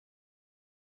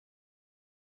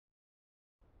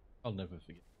I'll never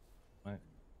forget, mate.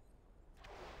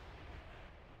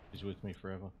 He's with me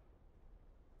forever.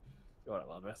 God,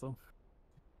 I love Ethel.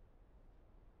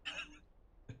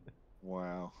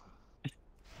 Wow. Yes.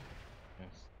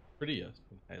 Prettier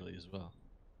than Haley as well.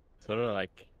 Sort of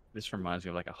like, this reminds me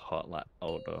of like a hot, like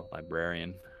older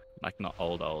librarian. Like not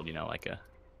old, you know, like a.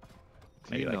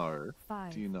 Do you like, know?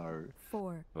 5, Do you know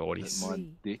 4, that my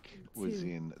 3, dick was 2,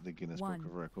 in the Guinness 1. Book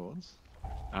of Records?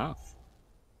 Oh.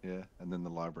 Yeah, and then the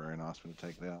librarian asked me to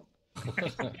take it out.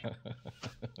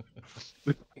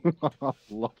 I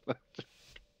love that.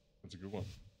 That's a good one.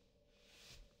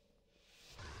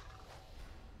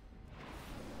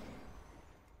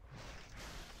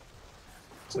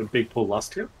 So big pull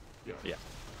last year? Yeah.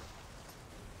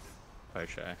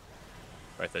 Poche.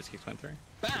 Both those kicks went through.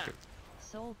 Bam!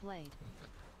 Soul Blade.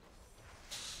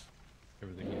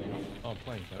 Everything in the Oh, I'm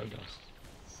playing Dust.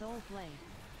 Soul Blade.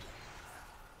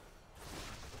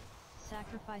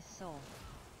 Sacrifice Soul.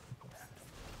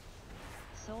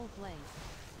 Soul Blade.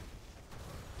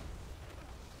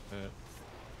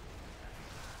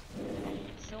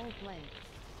 Soul Blade.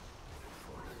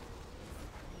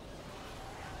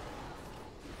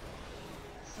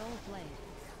 Soul Blade.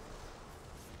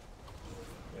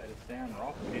 That is down,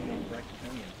 Rock. Didn't break the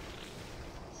million.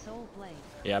 Soul Blade.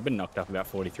 Yeah, I've been knocked up about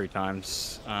 43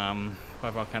 times by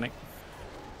Volcanic.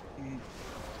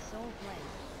 Soul Blade.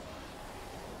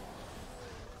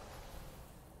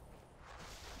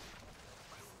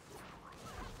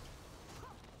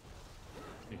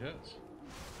 He hurts.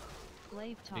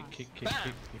 Glaive Toss. Kick.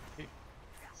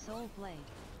 Soul Blade.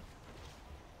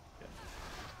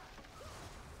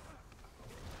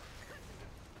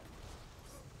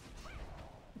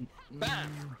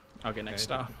 Bam! I'll get next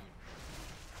star.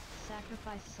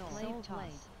 Sacrifice Soul. Glaive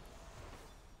Toss.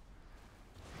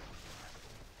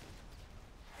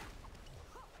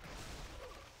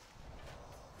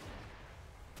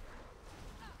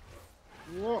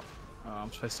 What? Oh,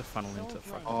 I'm supposed to funnel into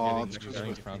fucking. Oh, Getting it's next because to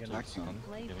of front the of sun.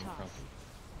 Glaive Getting Toss. front of.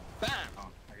 Bam! Oh,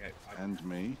 okay. And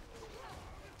me.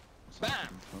 Bam!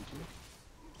 In front of you.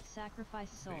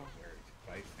 Sacrifice Soul. Where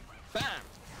he's facing. Bam!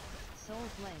 Soul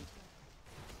Blade.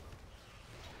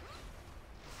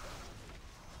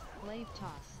 Glaive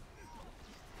Toss.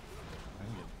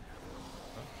 Hang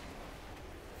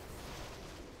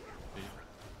it.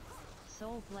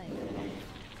 Soul Blade.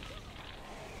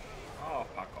 Oh,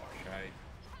 fuck off, Shade.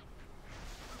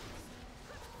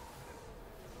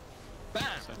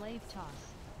 Bam! Glaive Toss.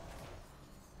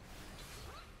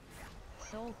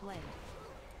 Soul Blade.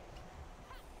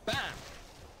 Bam!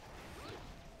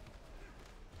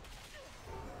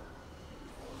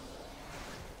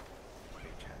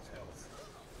 Bitch has health.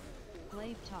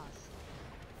 Glaive Toss.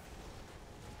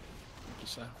 Thank you,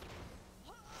 sir.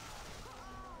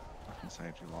 Fucking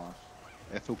saved your life.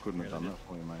 Ethel couldn't have done that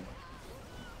for you, mate.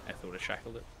 Ethel would have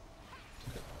shackled it.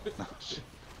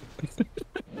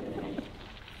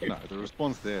 No, the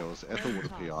response there was Ethel would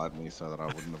have PI'd me so that I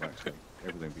wouldn't have actually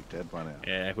everything be dead by now.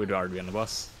 Yeah, we'd already be on the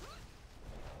bus.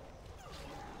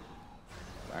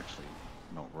 Actually,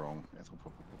 not wrong. Ethel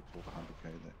probably would have pulled 100k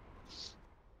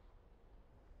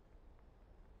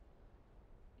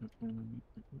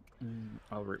there.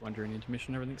 I'll route one during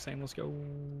intermission. Everything's same. Let's go.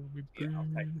 Yeah, I'll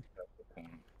take the purple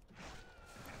corner.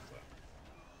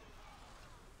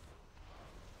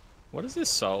 What is this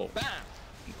soul? Bam!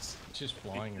 It's just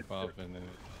flying above, and then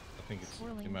I think it's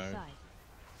Swirling Emo. Sight.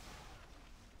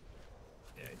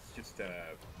 Yeah, it's just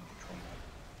neutral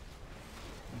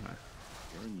mode.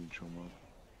 Very neutral mode.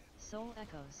 Soul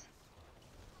Echoes.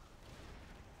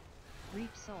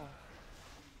 Reap Soul.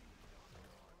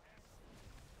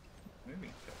 Moving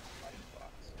to flame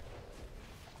blast.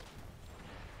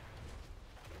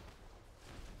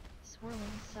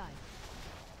 Swirling Sight.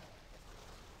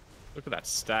 Look at that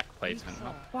stack placement. Soul.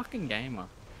 Oh, fucking gamer.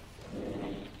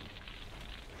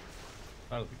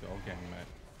 Part of the gold game, mate.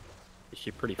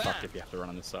 You're pretty fucked if you have to run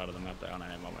on this side of the map. Oh no,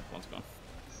 my one's gone.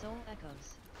 Soul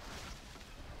Echoes.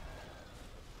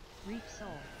 Reap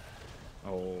Soul.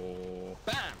 Oh,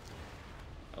 bam!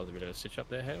 That was a bit of a stitch up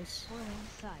there, Hales. Swirling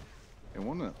Sight. Yeah,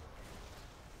 wasn't it?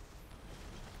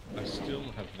 I still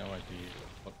have no idea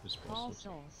what this boss All looks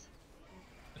like. Souls.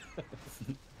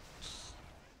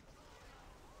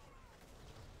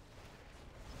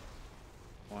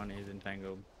 One is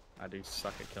entangled. I do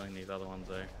suck at killing these other ones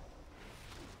though.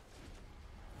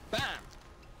 Bam!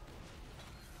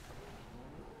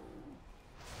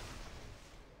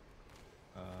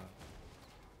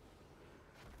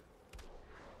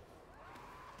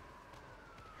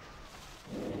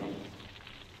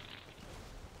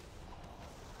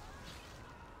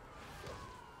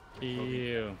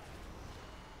 Ew.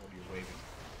 What are you waving?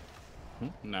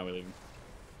 Now we're leaving.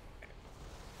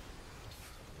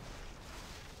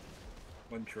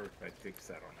 Wasn't sure if I fixed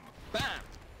that or not.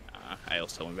 Bam!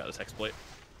 Ale's telling me about this exploit.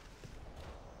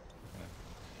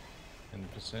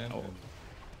 10%. Oh. And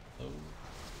low.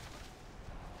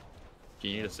 Do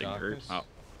you need a sig group? Darkness. Oh,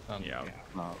 Thunder. yeah.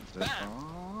 No,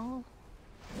 oh.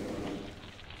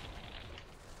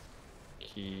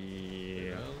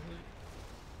 Key. Early.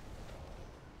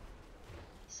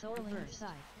 Solar side.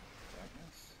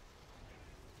 Darkness.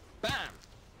 Bam!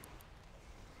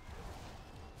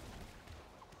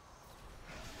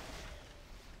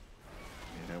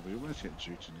 Yeah, we almost get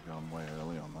Juichin to go on way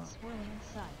early on that. Swirling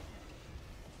side.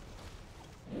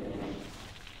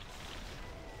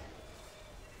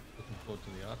 Looking forward to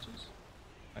the archers.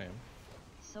 I am.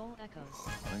 Soul echoes.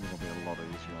 I think it'll be a lot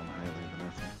easier on Haley than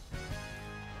Ethan.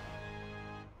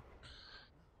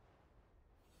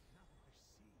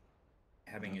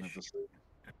 Having I a don't have shield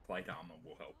and plate armor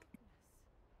will help.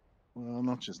 Well,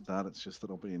 not just that, it's just that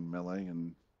I'll be in melee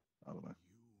and I don't know.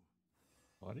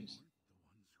 Bodies.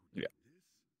 Yeah.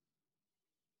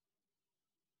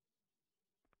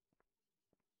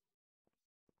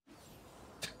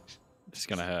 It's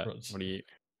gonna hurt. Right. What do you?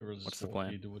 There is a What's the sport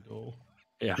plan? you do it all.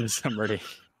 Yeah, I'm ready.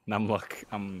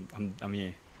 I'm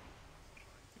here.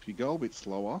 If you go a bit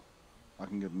slower, I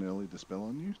can get an early dispel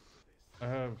on you. I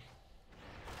have.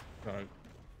 No,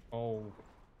 I'll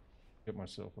get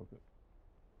myself up it.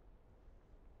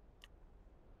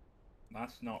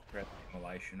 Must not press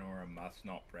immolation aura, must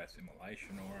not press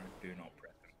immolation aura, do not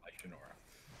press immolation aura.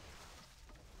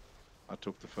 I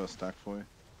took the first stack for you.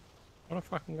 What a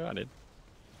fucking guy, dude.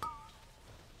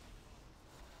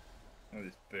 Oh,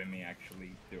 this Burmy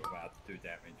actually allowed to do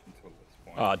damage until this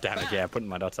point. Oh, damn it, yeah, putting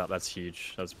my dots up, that's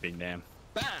huge. That's big damn.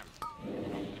 Bam!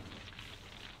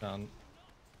 Done.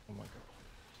 Oh my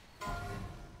god.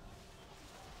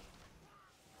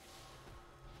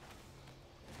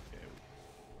 Yeah,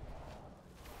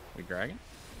 We dragging?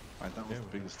 Mate, that was Yeah, the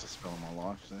we biggest dispel of my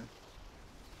life there.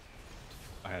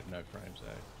 I had no frames,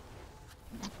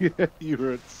 eh? Yeah, you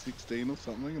were at 16 or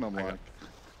something, and I'm I got- like,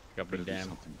 Got better big do damn.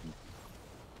 something good.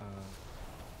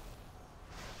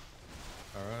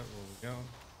 Alright, where we going?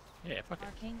 Yeah, fuck it.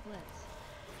 Arcane blitz.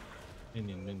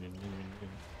 Minion.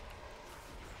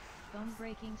 Bone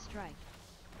breaking strike.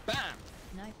 Bam!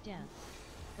 Knife dance.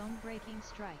 Bone breaking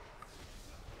strike.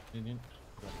 Minion.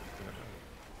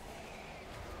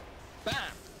 Bam!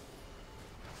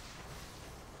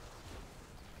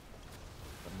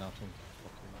 But nothing.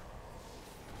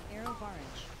 Arrow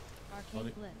barrage. Arcane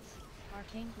Body. blitz.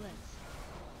 Arcane blitz.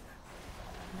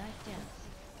 Knife dance.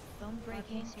 Bone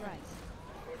breaking strike.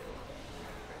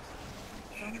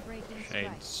 Bone breaking strike.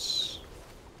 Shades.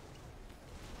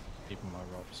 Keeping my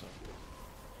robs up.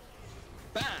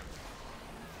 Bam!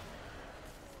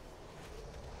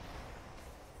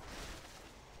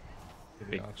 For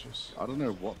the Big. archers. I don't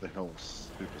know what the hell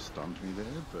super stunned me there,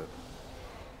 but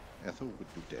Ethel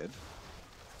would be dead.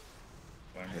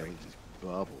 Bone Haley break. just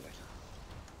bubbled.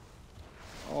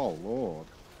 Oh lord.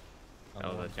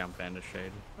 Oh, the jump and a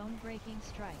shade. Bone breaking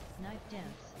strike. Knife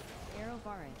dance. Arrow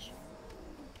barrage.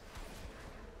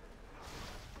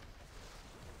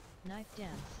 Knife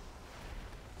dance.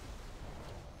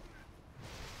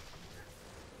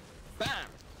 Bam!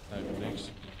 No, next.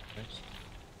 Next.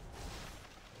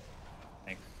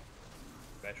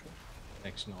 Special.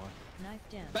 Next knife. Knife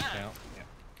dance. Bam! Out.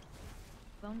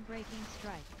 Bone breaking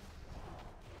strike.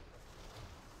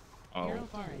 Oh, Arrow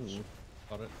barrage.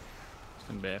 Got it.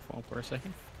 stand bare for a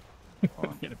second.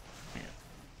 Fine. Get it. Hang on.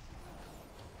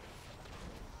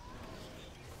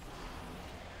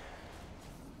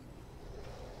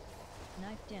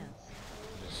 Knife dance.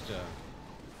 Just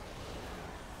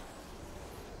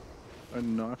A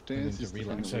knife went dance into is the thing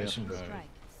that we have relaxation to mode Strike.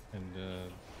 and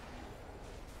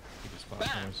biggest spark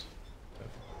Bam! noise.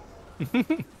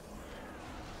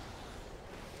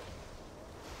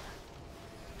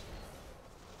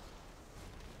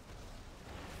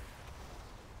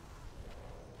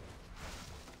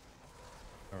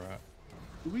 Alright.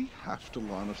 Do we have to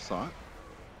line of sight?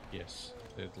 Yes.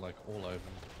 They're like all over.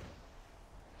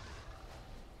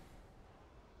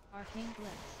 Arcane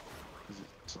blitz. Because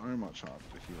it's so much harder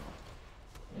to heal.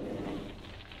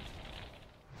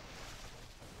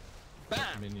 Bam!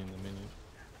 The minion.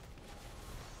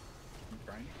 I'm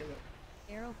trying to kill it.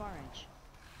 Arrow barrage.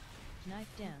 Knife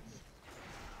dance.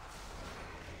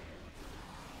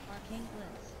 Arcane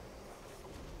blitz.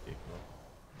 Big rock.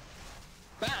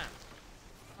 Bam!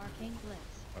 Arcane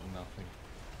blitz. But nothing.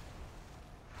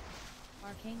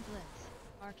 Arcane blitz.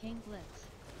 Arcane blitz.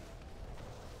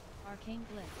 Arcane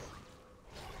blitz.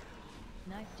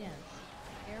 Knife dance.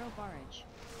 Arrow barrage.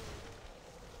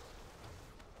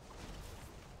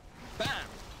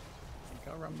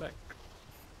 run back.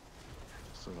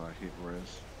 So that I hit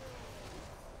res.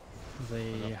 I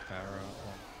The got Para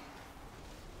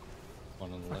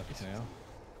on the left now.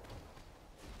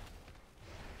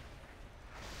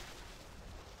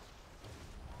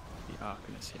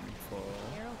 Arcanist hit me for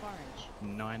Arrow barrage.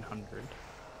 900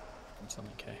 and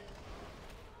something K.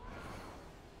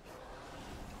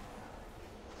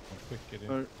 I'll quick get in.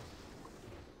 So,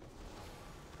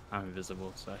 I'm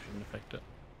invisible, so I shouldn't affect it.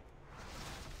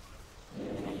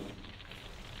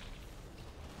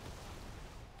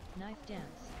 Knife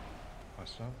dance.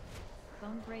 Nice one.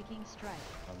 Bone breaking strike.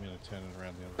 I'm gonna turn it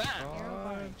around the other Arrow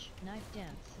side. barrage. Knife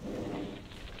dance.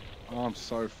 oh, I'm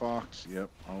so fucked. Yep,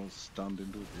 I was stunned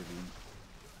into oblivion.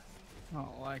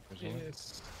 Not like There's one.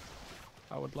 this.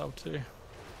 I would love to.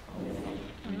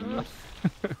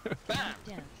 Knife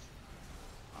dance.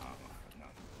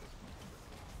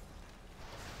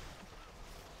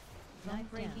 Bone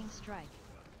breaking strike.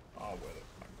 Oh, where the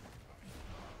fuck?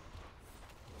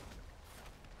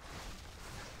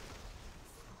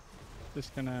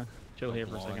 Just gonna chill here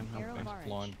for a second. Blind. Arrow Okay. barrage.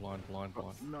 Blind, blind, blind,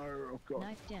 blind. No, I've got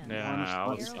Knife dance. Yeah, no, I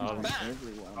was- Arrow barrage.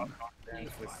 everyone.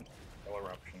 Dance with spell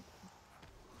eruption.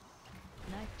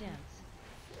 Knife dance.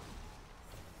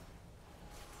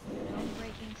 Bone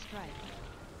breaking strike.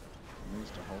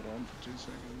 Needs to hold on for 2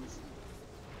 seconds.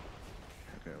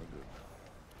 Okay, we're good.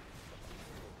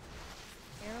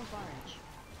 Arrow barrage.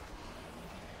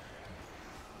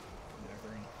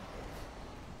 Never in.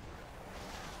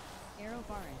 Arrow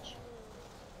barrage.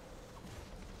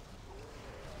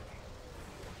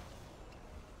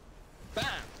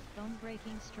 Bone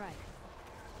breaking strike.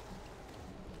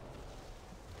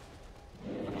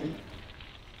 I think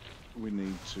we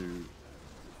need to,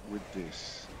 with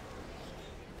this,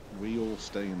 we all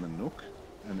stay in the nook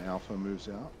and Alpha moves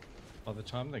out. By the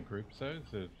time they group though,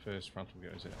 the first frontal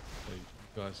goes out. So you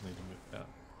guys need to move out.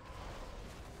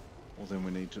 Well, then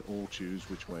we need to all choose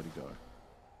which way to go.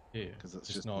 Yeah, Because it's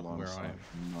it's just not line of where I sight.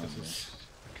 am. No, This is,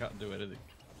 I can't do anything.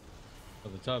 By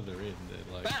the time they're in,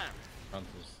 they're like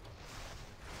frontals.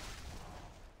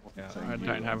 Yeah, Saying I you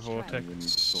don't have all vortex. we need to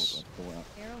sort that all out.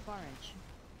 Arrow barrage.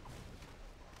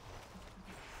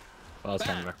 Well, I was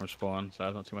coming back from spawn, so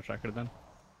there's not too much I could have done.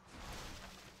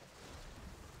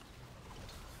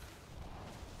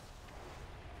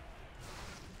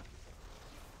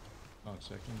 Oh, a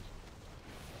second.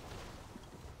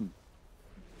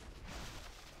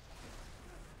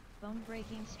 Bone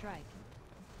breaking strike.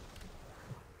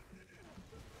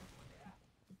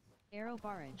 Arrow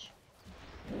barrage.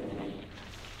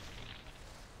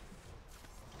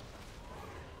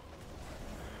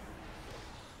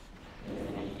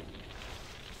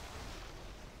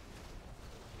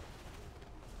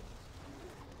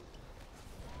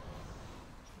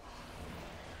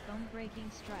 Bone breaking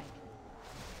strike.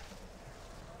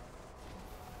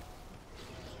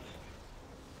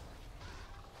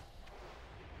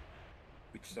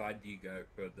 Which side do you go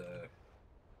for the?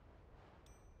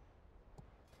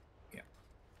 Yeah.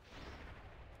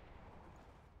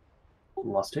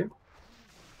 Last two.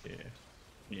 Yeah,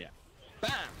 Yeah. I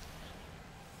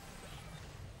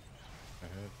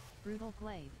heard. Brutal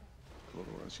glaive.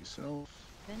 Cauterize yourself.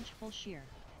 Vengeful shear.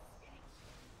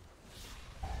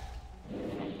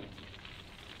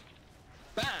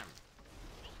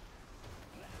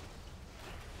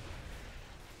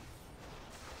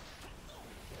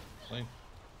 Clean.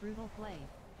 Brutal glaive.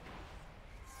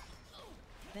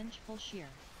 Vengeful shear.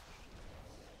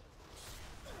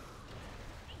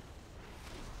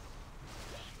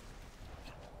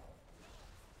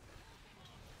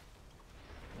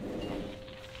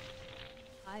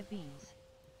 Eye beams.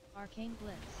 Arcane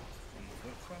blitz.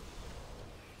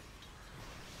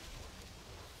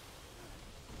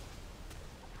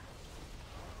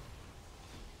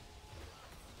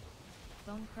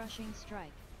 Bone crushing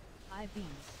strike. Eye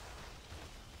beams.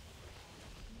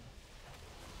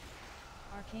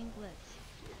 Arcane blitz.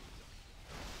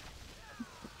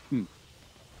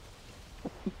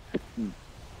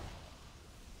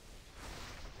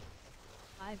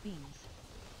 Eye beams.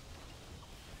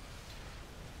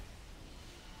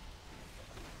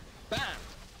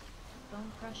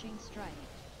 Bone crushing strike.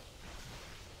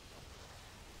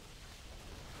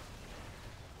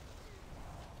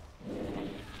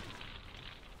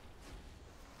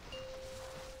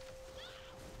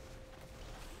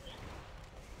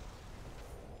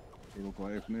 Brutal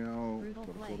glaive now. Brutal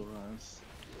Got to glaive. cauterize.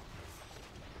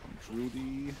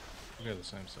 Drudy. We go the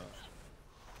same side.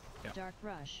 Yeah. Dark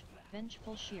rush.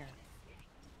 Vengeful shear.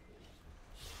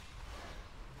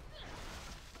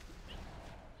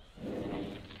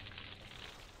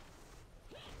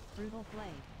 Brutal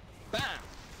blade. Is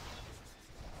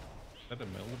that a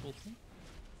meldable thing?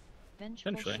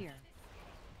 Vengeful Potentially. shear.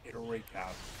 It'll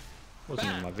recast.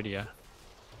 Wasn't in my video.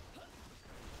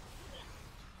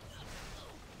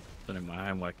 Wasn't in my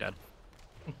homework, Dad.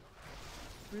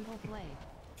 Brutal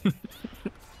blade.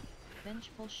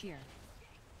 Vengeful shear.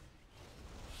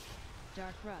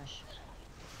 Dark rush.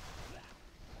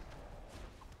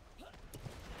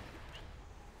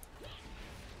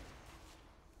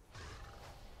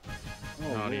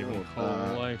 Oh, Not even Lord,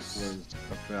 close. was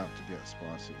about to get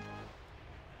spicy.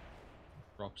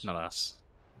 Rocks. Not us.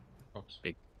 Rocks.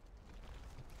 Big.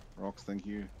 Rocks, thank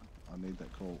you. I need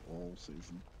that call all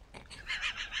season.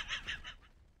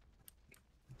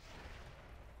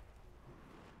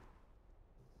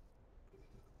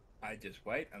 I just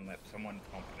wait and let someone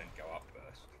competent go up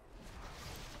first.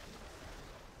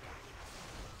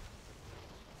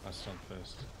 I stunned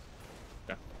first.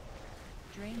 Yeah.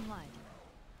 Drain light.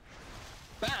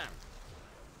 Bam!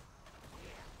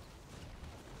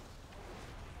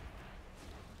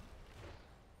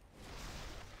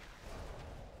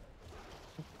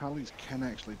 Pallies can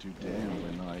actually do damn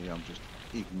when I just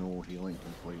ignore healing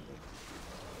completely.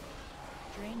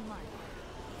 Drain light.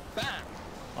 Bam!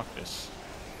 Fuck this.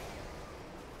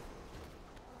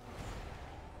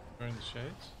 Join the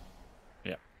shades.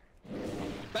 Yep.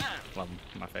 Bam! Love 'em.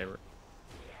 My favorite.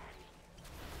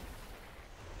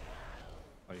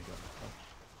 Oh, you got it. Oh.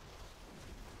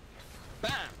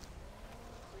 Bam!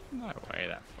 No way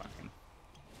that fucking.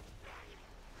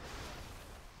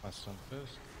 I stunned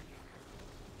first.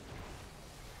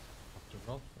 After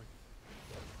roll.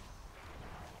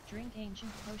 Drink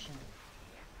ancient potion.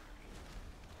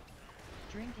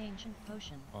 Drink ancient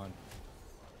potion. Fine.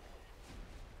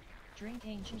 Drink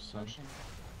ancient Sun. potion.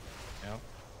 Out.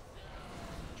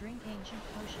 Drink ancient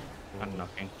potion. I'm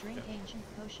knocking. Drink ancient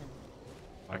potion.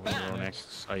 I Okay, will roll next.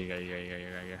 next. Oh, you go.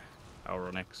 I'll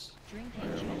roll next. Drink I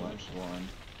got ancient my left potion. blind.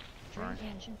 Drink Alright.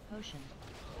 ancient potion.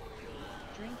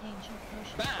 Drink ancient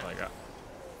potion. That's all I got.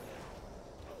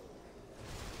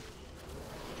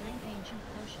 Drink ancient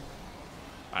potion.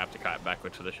 I have to kite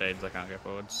backwards for the shades. I can't go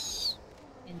forwards.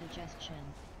 Indigestion.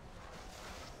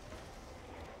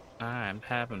 I'm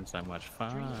having so much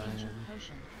fun. Drink ancient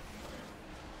potion.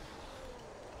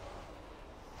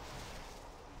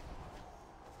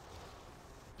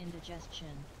 Indigestion.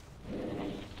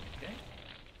 Okay.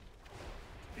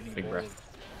 Any Big more? breath.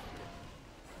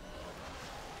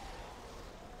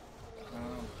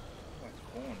 What's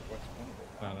spawned? What's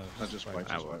spawnable? No, no, I just wait,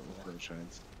 I just will. wait with the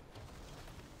shades.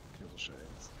 Kill the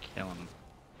shades. Killing them.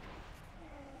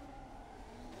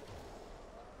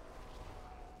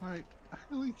 Wait,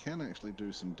 Haley can actually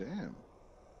do some damn.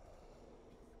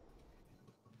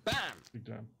 Bam! Big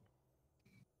damn.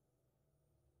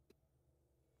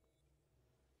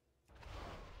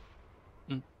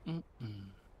 What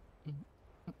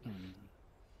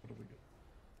do we get?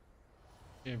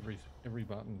 Every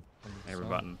button. under the Every sun.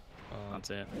 button. That's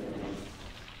it.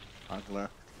 Ugler.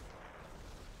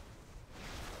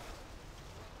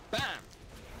 Bam!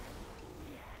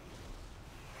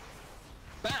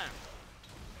 Bam!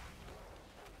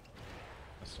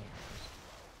 I stunned first.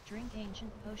 Drink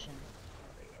ancient potion.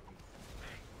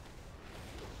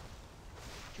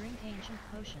 Drink ancient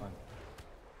potion. Fine.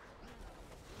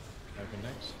 Open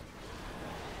next.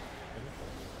 Ready?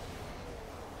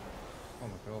 Oh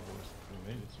my god, boys.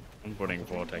 We needed to. I'm putting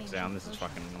Vortex down. This is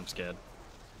fucking. I'm scared.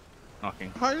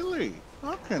 Knocking. Haley!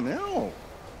 Fucking hell!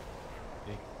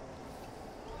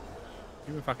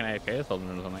 You were fucking AFK or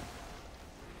something or something.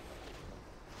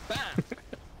 Bam!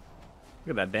 Look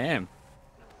at that damn.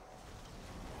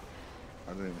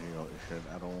 I didn't hear what you said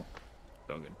at all.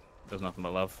 So good. There's nothing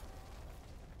but love.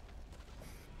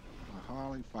 I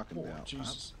highly fucking Oh, doubt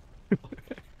Jesus.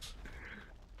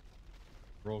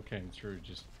 Roll came through,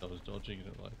 just I was dodging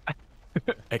it like.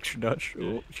 Extra dodge.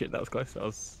 Oh shit, that was close. That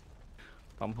was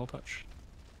bumhole touch.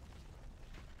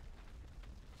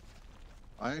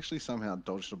 that. I actually somehow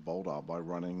dodged a boulder by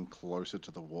running closer to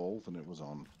the wall than it was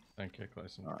on. Don't get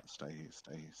close and Alright, stay here,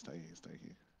 stay here, stay here, stay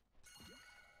here.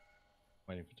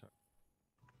 waiting for time.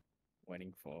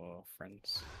 Waiting for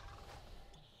friends.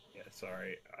 Yeah,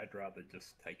 sorry. I'd rather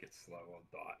just take it slow or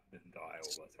die than die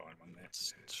all the time on that.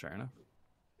 It's fair enough.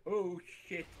 Oh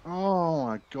shit! Oh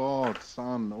my god,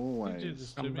 son, You did always. this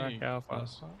to Come me back, Alpha.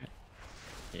 last time.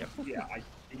 Yep. Yeah, I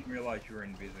didn't realize you were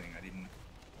invising.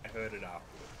 I heard it afterwards.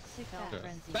 Spell Yeah.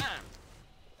 frenzy. Bam!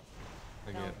 I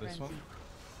Spell get this one. frenzy.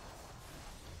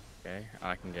 Okay,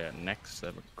 I can get next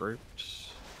seven grouped.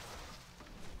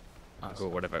 Oh, cool.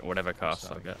 Whatever cast I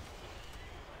Sorry. get,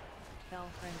 Spell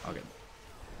frenzy. I'll get.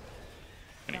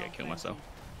 I'm gonna get kill myself.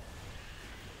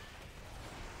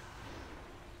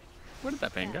 Where did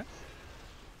that pain go?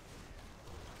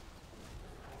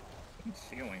 It's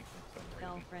ceiling for some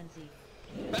Fell reason. Frenzy.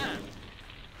 Bam!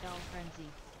 Fell Frenzy.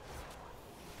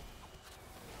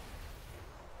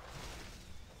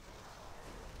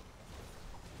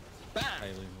 Bam!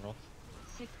 Alien Wrath.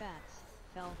 Sick Bats.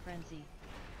 Fell Frenzy.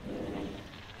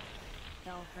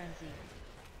 Fell Frenzy.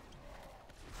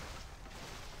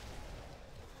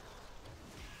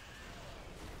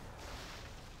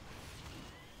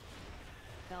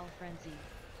 Fell Frenzy.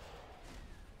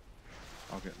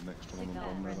 I'll get the next one Sick on the Fell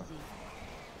bottom there. Frenzy.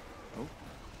 Oh,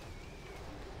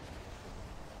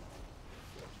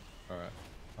 Alright.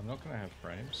 I'm not going to have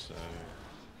frames, so...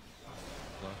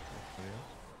 Luck, everybody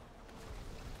else.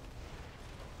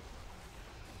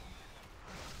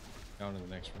 Go on to the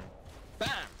next room, Bam!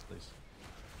 please.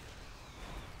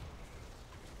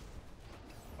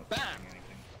 Not Bam! doing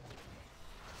anything.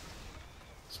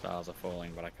 Stars are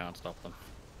falling, but I can't stop them.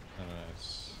 No,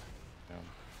 it's...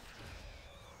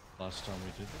 last time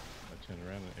we did it, I turned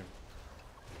around and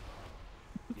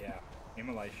Yeah,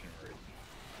 immolation route.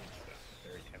 It's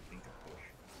very tempting to push.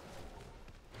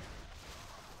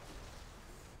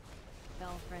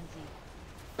 Fell Frenzy.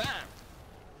 Bam!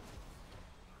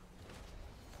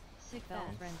 Sick Fell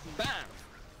Frenzy. Bam!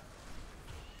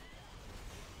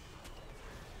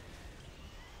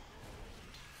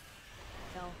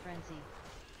 Fell Frenzy.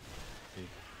 Big.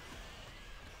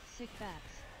 Sick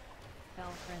Bats.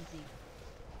 Fell Frenzy.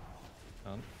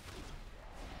 done.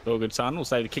 All good, son. We'll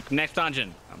save the kick next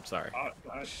dungeon. I'm sorry. No,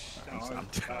 I'm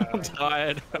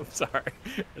tired. I'm sorry.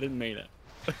 I didn't mean it.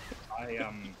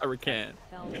 I recant.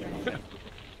 Fell Frenzy.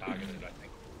 targeted, I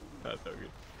think. That's so good.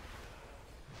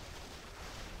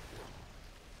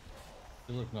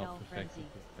 Still have not Fell perfected Frenzy.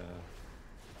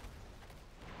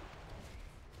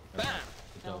 the Bam!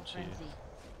 the Fell dodge here. Frenzy.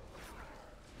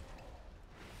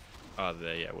 Oh,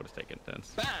 there, yeah, would have taken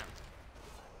turns. Bam!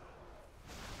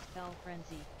 Fell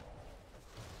Frenzy.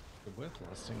 The worth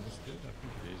lasting this good? I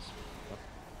think it is.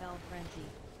 Fell Frenzy.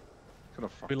 could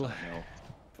have fucked We'll- up now.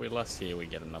 If we lust here, we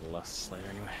get another lust slayer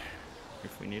anyway.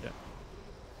 If we need it.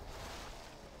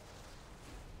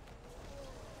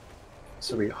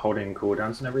 So we holding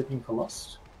cooldowns and everything for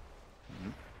Lost?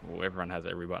 Well, everyone has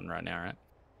every button right now, right?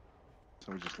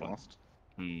 So we just lost.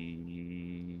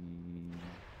 Hmm.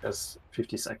 There's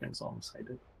 50 seconds on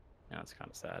sated. Yeah, that's kind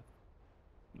of sad.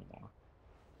 No more.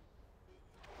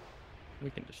 We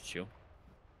can just chill.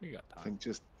 We got I time. think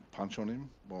just punch on him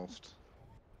whilst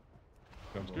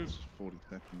Sounds good. whilst 40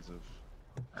 seconds of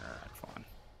Alright, fine.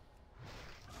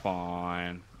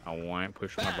 Fine. I won't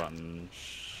push my buttons.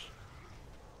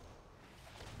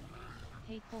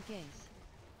 Hateful Gaze.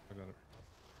 I got it.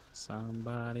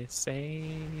 Somebody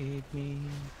save me.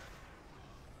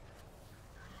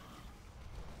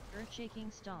 Earth-shaking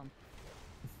Stomp.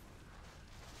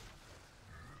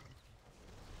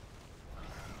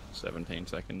 — 17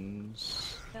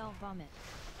 seconds. Fell Vomit.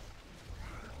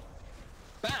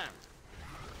 Bam!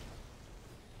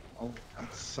 I'll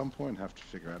at some point have to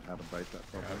figure out how to bait that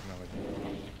I properly. have no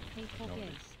idea. Hateful No. Gaze.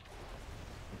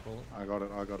 You call it? I got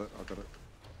it, I got it, I got it.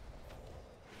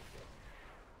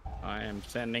 I am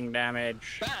sending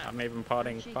damage. I'm even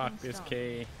potting. Shaking Fuck this stomp.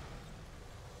 key.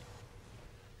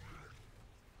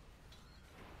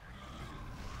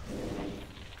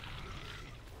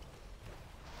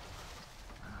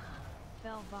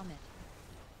 Fell Vomit.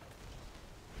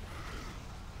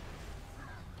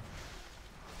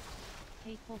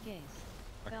 Hateful Gaze.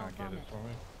 I Fell can't get Vomit. it for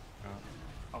me.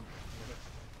 Oh,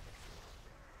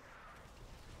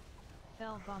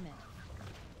 Fell Vomit.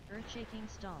 Earth-shaking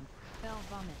Stomp. Fell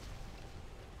Vomit.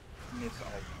 in this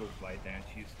old school blade dance,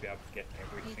 you used to be able to get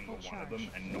every Hateful single one of them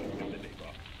charge. and not get the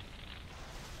debuff.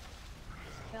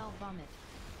 Fell Vomit.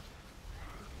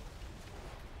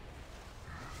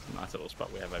 Nice little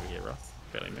spot we have over here, Ross.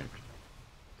 Barely moved.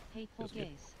 Hateful Feels good.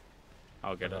 Gaze.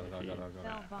 I'll get I it. got if it, I you- got it, I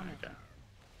got Fell Vomit. Okay.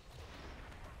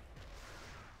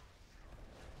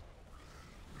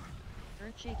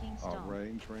 Earth-shaking Oh, Stomp.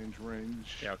 range, range,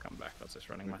 range. Yeah, I'll come back. I was just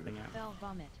running my thing out. Fell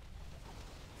Vomit.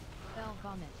 Fell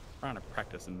Vomit. Trying to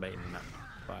practice and baiting that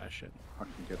fire shit. I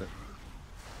can get it.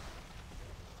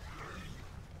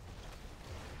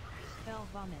 Fell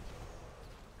Vomit.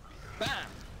 Bam!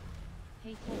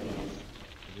 Hateful Gaze.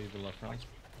 Did either left runs?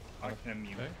 I can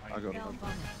immune. Okay. I got it. Fell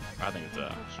Vomit. I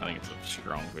think it's a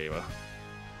strong Viva.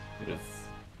 With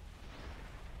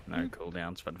no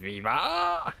cooldowns, but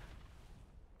Viva!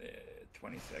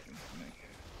 20 seconds to make.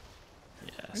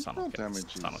 Yeah, It's Sun will not kill him.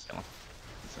 damage Sun will is- kill him.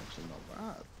 It's actually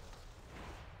not bad.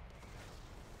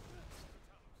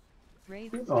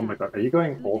 Raven's Oh my Dive. god, are you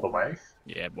going Coup all de the way? grace.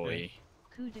 Yeah, boy.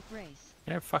 Coup de grace.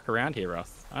 Yeah, fuck around here,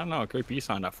 Ross. I don't know what group you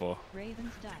signed up for.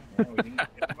 Raven's Dive. No, we didn't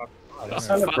get fucked. I I don't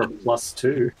signed know. up for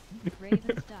 +2.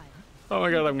 Raven's Dive. Oh my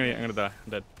god, I'm gonna die.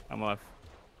 I'm dead. I'm alive.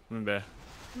 I'm in bear.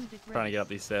 Coup de Trying to get grace. up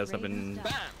these stairs. I've been Raven's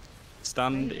dive.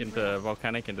 stunned Raven's into race.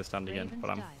 volcanic into stunned again, Raven's but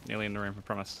I'm dive. nearly in the room. I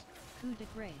promise. Coup de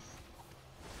grace.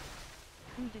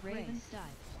 Coup de Raven's dive.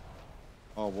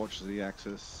 Oh, watch the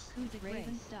axis. Coup de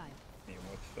Raven's dive. Yeah,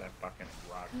 what's that fucking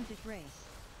rug? Coup de grace.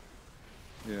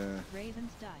 Yeah.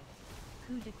 Raven's dive.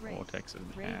 Coup de grace. Vortex is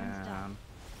Raven's dive. down.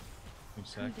 Good Coup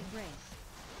second. de grace.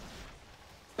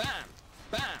 Bam!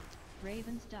 Bam!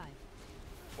 Raven's dive.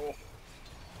 Oh,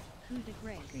 Coup de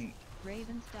grace. fucking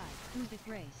Raven's dive. Coup de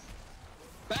grace.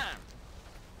 Bam!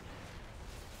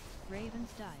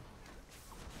 Raven's dive.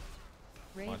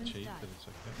 Might Raven's cheat, dive. but it's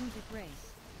okay. Coup de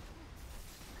grace.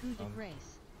 Coup de Done.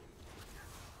 grace.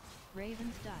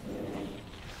 Raven's dive.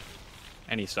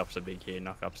 Any stops are big here,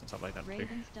 knock-ups and stuff like that too.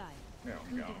 Raven's dive. yeah, Coup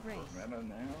I'm de going for grace. a meta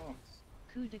now.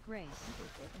 Coup de grace.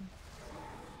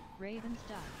 Raven's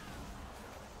dive.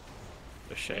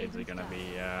 The shades are gonna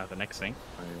be the next thing.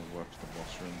 They work to the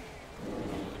boss room.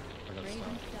 I got Raven's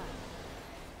stunned.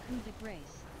 dive. Coup de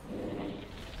grace.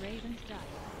 Raven's dive.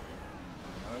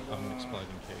 I'm an exploding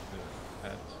keg that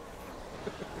had.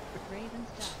 Raven's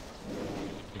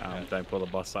dive. Big Don't pull the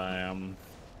boss. I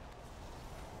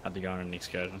had to go on an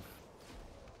excursion.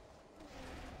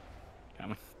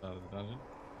 Coming. out of the dungeon.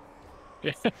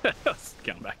 Yeah, let's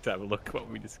go back to have a look at what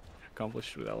we just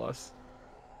accomplished with our loss.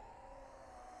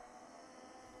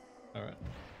 Alright.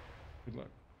 Good luck.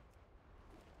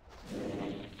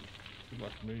 Good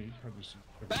luck to me. I just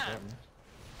hit the button.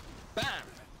 Bam!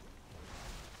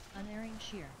 Unerring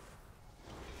shear.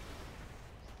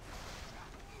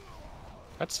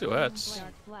 That still hurts.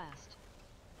 Dark blast.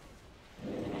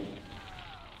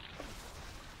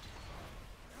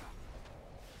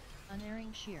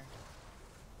 Unerring shear.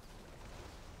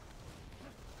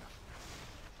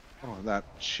 Oh, that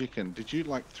chicken. Did you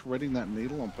like threading that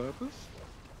needle on purpose?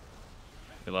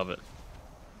 We love it.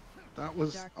 That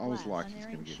was, Dark I was blast, like, he's gonna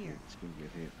unerring get shear. hit, he's gonna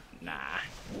get hit.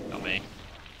 Nah, not me.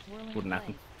 Whirling Wouldn't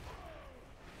happen. blade.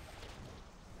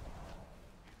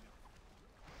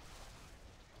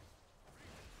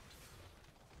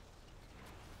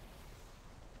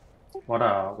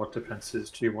 What defenses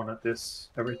do you want at this?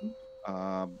 Everything?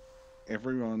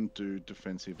 Everyone do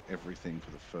defensive everything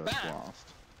for the first Bam! blast,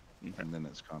 and then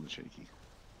it's kind of cheeky.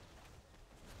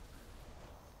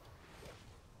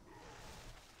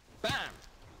 Bam!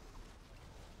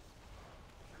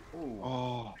 Ooh,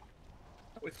 Oh,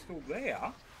 that was still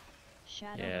there.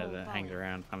 Shadow Yeah, bolt that volley. hangs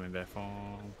around. I'm in bear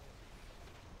form.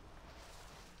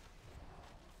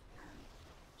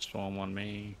 Swarm on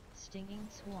me. Stinging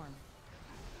swarm.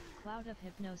 Cloud of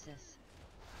hypnosis.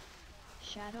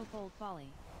 Shadow bolt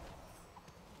volley.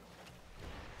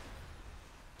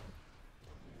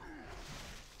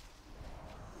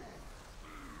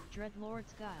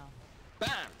 Dreadlord's guile. Bam!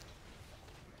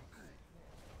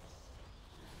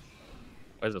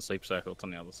 Where's the sleep circle? It's on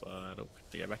the other side. Oh,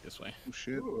 to go back this way. oh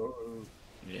shit. Ooh,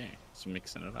 Yeah, just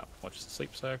mixing it up. Watch the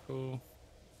sleep circle.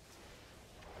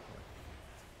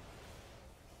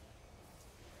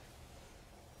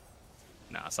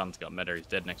 Nah, Sun's got meta. He's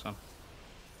dead next one.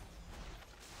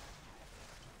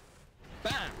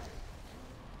 Bam!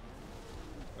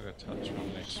 I got touch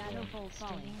from next Shadow one. bolt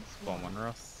volley. Stinging Form swarm. one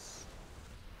Ross.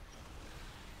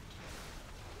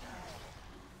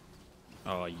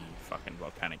 Oh, you fucking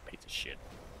volcanic piece of shit.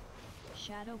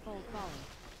 Shadow bolt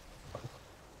volley.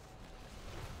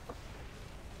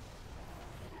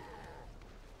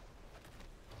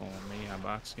 For me, I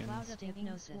box skins. Cloud of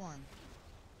hypnosis. Swarm.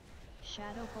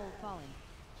 Shadow bolt volley.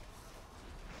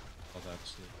 Oh,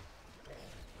 that's the.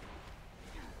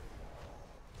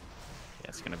 Yeah,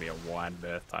 it's gonna be a wide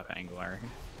berth type angle, I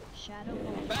reckon. Shadow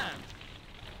bolt Bam!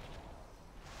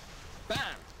 volley. Bam!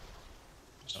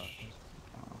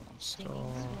 Stinging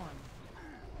Stall. swarm.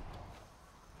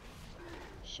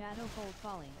 Shadow bolt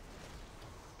volley.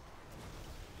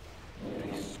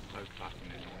 he's so fucking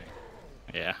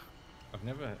annoying. Yeah. I've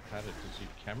never had it. Does your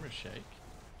camera shake?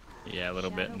 Yeah, a little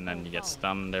bit, Shadow and then bolt you get volley.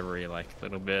 stunned every like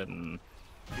little bit, and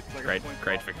It's like great, a 0.5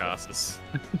 great for casters.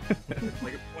 It's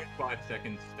like a 0.5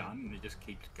 second stun and it just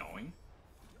keeps going.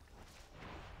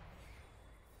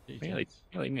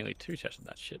 nearly two tested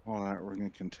that shit. Oh, that ring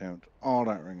of contempt. Oh,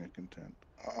 that ring of contempt.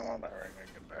 Oh, that ring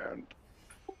of contempt.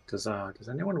 Does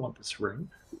anyone want this ring?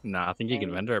 Nah, I think you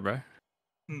can vendor it, bro.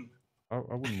 I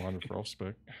wouldn't mind a frost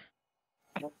spec.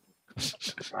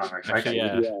 Actually,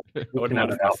 yeah. I wouldn't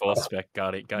mind it for fourth spec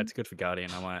Guardian. It's good for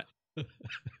Guardian. I might.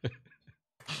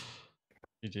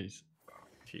 GG's.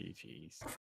 GG's.